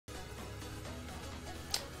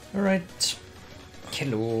Alright,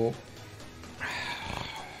 hello.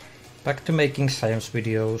 Back to making science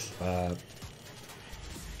videos.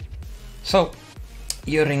 So,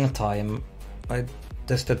 earring time. I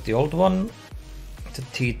tested the old one, the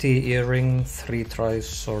TT earring, 3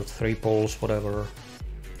 tries or 3 pulls, whatever.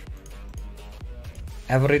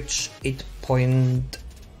 Average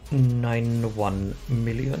 8.91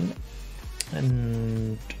 million.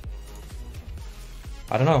 And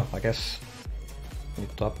I don't know, I guess I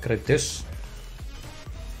need to upgrade this.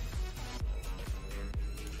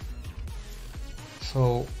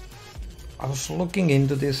 So I was looking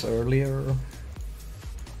into this earlier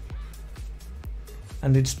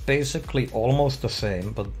and it's basically almost the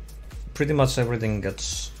same, but pretty much everything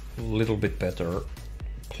gets a little bit better.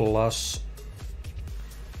 Plus,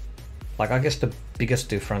 like, I guess the biggest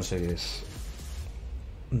difference is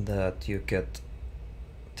that you get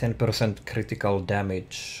 10% critical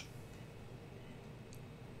damage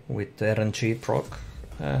with the RNG proc,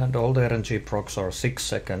 and all the RNG procs are 6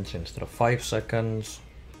 seconds instead of 5 seconds.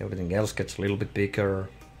 Everything else gets a little bit bigger,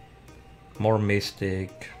 more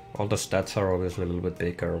mystic, all the stats are obviously a little bit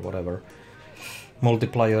bigger, whatever.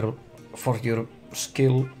 Multiplier for your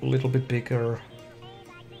skill a little bit bigger.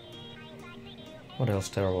 What else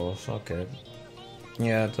there was? Okay.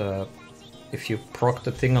 Yeah, if you proc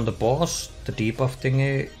the thing on the boss, the debuff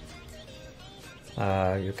thingy,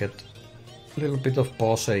 you get a little bit of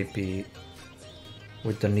boss AP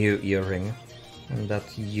with the new earring, and that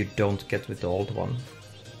you don't get with the old one.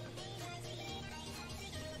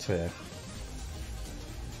 So yeah.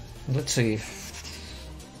 Let's see.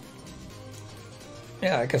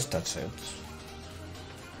 Yeah, I guess that's it.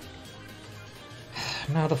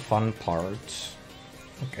 Now the fun part.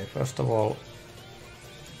 Okay, first of all,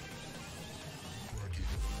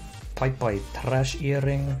 Pipe by Trash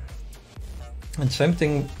earring. And same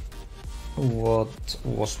thing what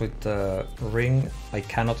was with the ring. I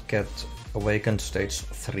cannot get Awakened stage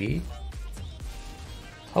 3.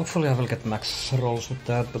 Hopefully I will get max rolls with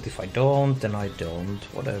that, but if I don't, then I don't.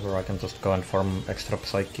 Whatever, I can just go and farm extra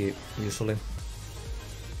Psyche usually.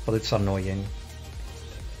 But it's annoying.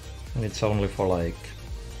 And it's only for like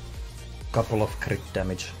couple of crit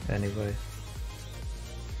damage anyway.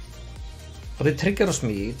 But it triggers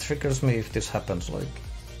me if this happens, like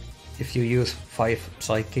if you use 5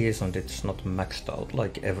 Psyches and it's not maxed out,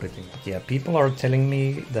 like everything. But yeah, people are telling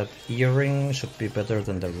me that earring should be better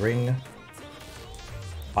than the ring.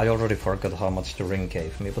 I already forgot how much the ring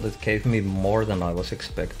gave me, but it gave me more than I was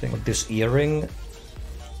expecting. But this earring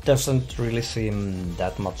doesn't really seem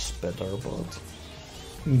that much better, but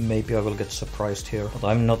maybe I will get surprised here. But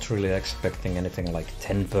I'm not really expecting anything like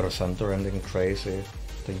 10% or anything crazy.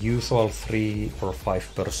 The usual 3 or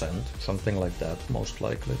 5%, something like that, most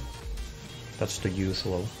likely. That's the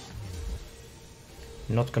usual.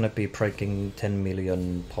 I'm not gonna be breaking 10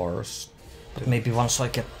 million pars. But maybe once I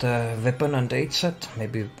get the weapon and 8 set,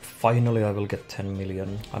 maybe finally I will get 10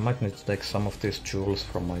 million. I might need to take some of these jewels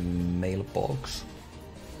from my mailbox.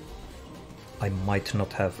 I might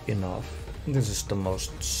not have enough. This is the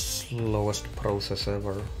most slowest process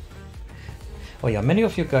ever. Oh yeah, many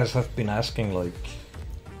of you guys have been asking like,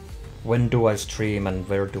 when do I stream and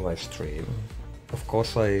where do I stream? Of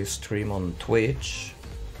course I stream on Twitch.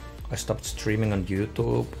 I stopped streaming on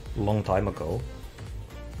YouTube a long time ago.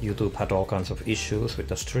 YouTube had all kinds of issues with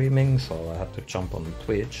the streaming, so I had to jump on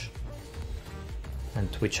Twitch.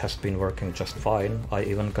 And Twitch has been working just fine. I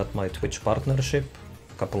even got my Twitch partnership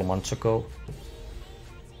a couple of months ago.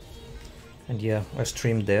 And yeah, I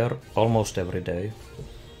stream there almost every day.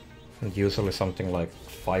 And usually something like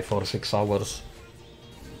 5 or 6 hours.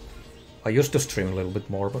 I used to stream a little bit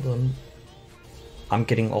more, but then I'm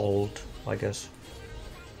getting old, I guess.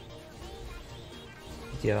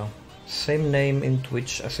 Yeah, same name in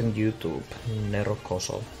Twitch as in YouTube,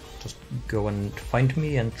 Nerokoso. Just go and find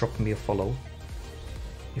me and drop me a follow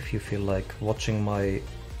if you feel like watching my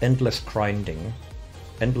endless grinding,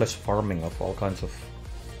 endless farming of all kinds of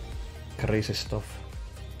crazy stuff.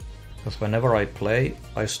 Because whenever I play,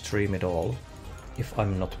 I stream it all. If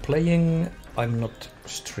I'm not playing, I'm not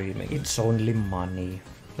streaming. It's only money.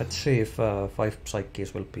 Let's see if 5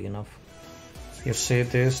 Psyches will be enough. You see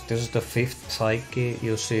this? This is the 5th Psyche.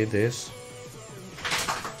 You see this?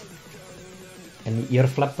 Any ear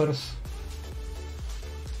flappers?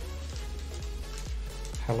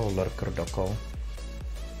 Hello, Lurker Doko.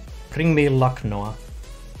 Bring me luck, Noah.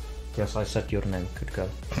 Yes, I said your name. Good girl.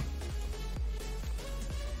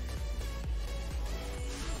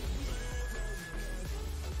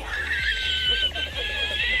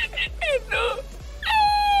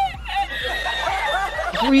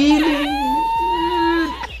 Really?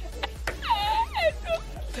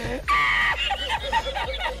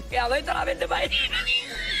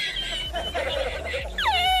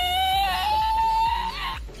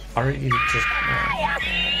 Are you just...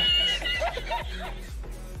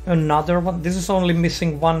 Another one? This is only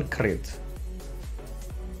missing one crit.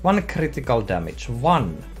 One critical damage.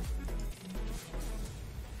 One.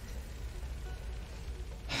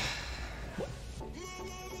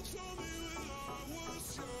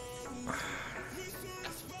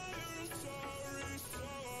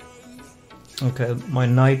 Okay, my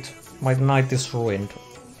night is ruined.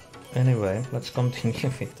 Anyway, let's continue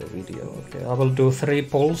with the video. Okay, I will do 3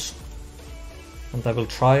 pulls, and I will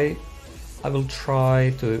try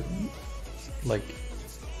to, like,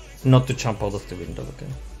 not to jump out of the window.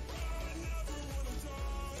 Okay,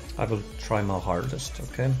 I will try my hardest.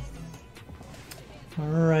 Okay.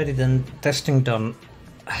 Alrighty then, testing done.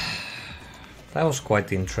 That was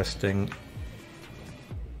quite interesting.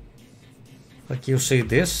 Like you see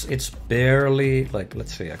this, it's barely, like,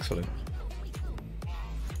 let's see actually.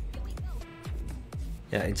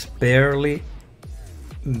 Yeah, it's barely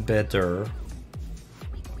better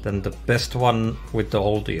than the best one with the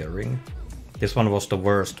old earring. This one was the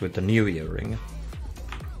worst with the new earring.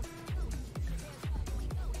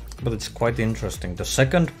 But it's quite interesting. The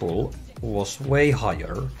second pull was way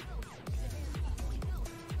higher.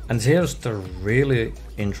 And here's the really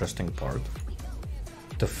interesting part.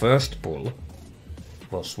 The first pull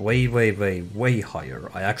was way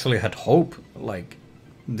higher. I actually had hope like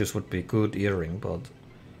this would be good earring, but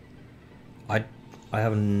I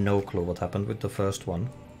have no clue what happened with the first one.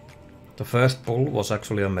 The first pull was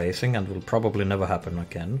actually amazing and will probably never happen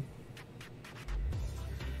again.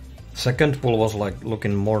 Second pull was like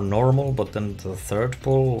looking more normal, but then the third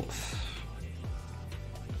pull,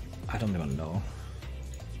 I don't even know.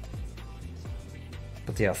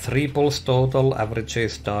 But yeah, 3 pulls total, average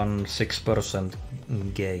is done, 6%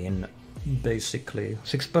 gain, basically.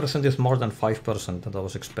 6% is more than 5% that I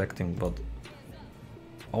was expecting, but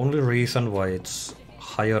only reason why it's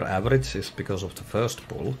higher average is because of the first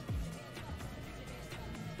pull.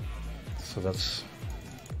 So that's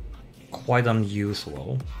quite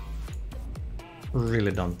unusual.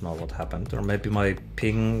 Really don't know what happened. Or maybe my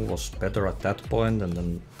ping was better at that point and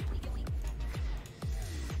then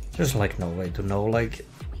there's like no way to know. Like,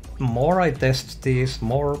 more I test these,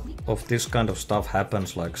 more of this kind of stuff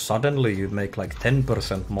happens. Like suddenly you make like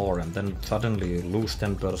 10% more and then suddenly you lose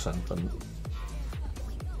 10%, and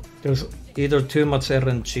there's either too much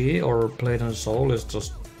RNG or Blade and Soul is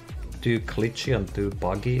just too glitchy and too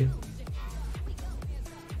buggy.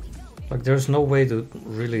 Like there's no way to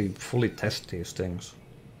really fully test these things.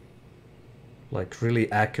 Like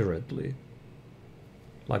really accurately.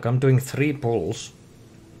 Like I'm doing 3 pulls.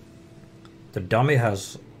 The dummy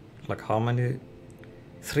has like how many?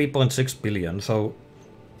 3.6 billion, so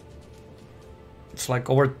it's like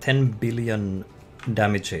over 10 billion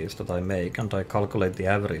damages that I make, and I calculate the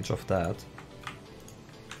average of that.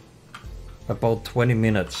 About 20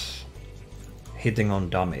 minutes hitting on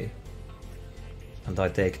dummy. And I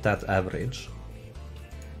take that average.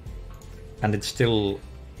 And it's still...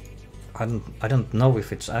 I don't know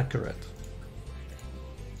if it's accurate.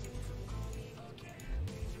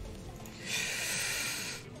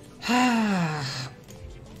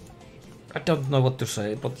 I don't know what to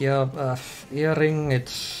say, but yeah, earring,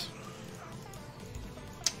 it's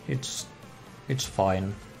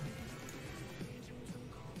fine.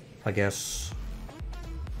 I guess.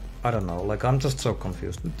 I don't know, like I'm just so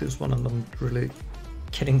confused with this one and I'm really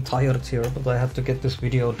getting tired here, but I have to get this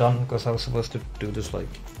video done because I was supposed to do this like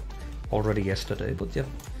already yesterday, but yeah.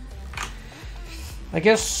 I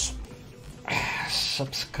guess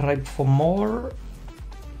subscribe for more.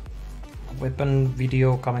 Weapon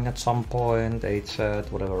video coming at some point, 8set,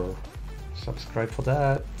 whatever. Subscribe for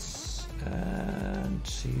that and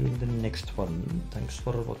see you in the next one. Thanks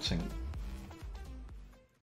for watching.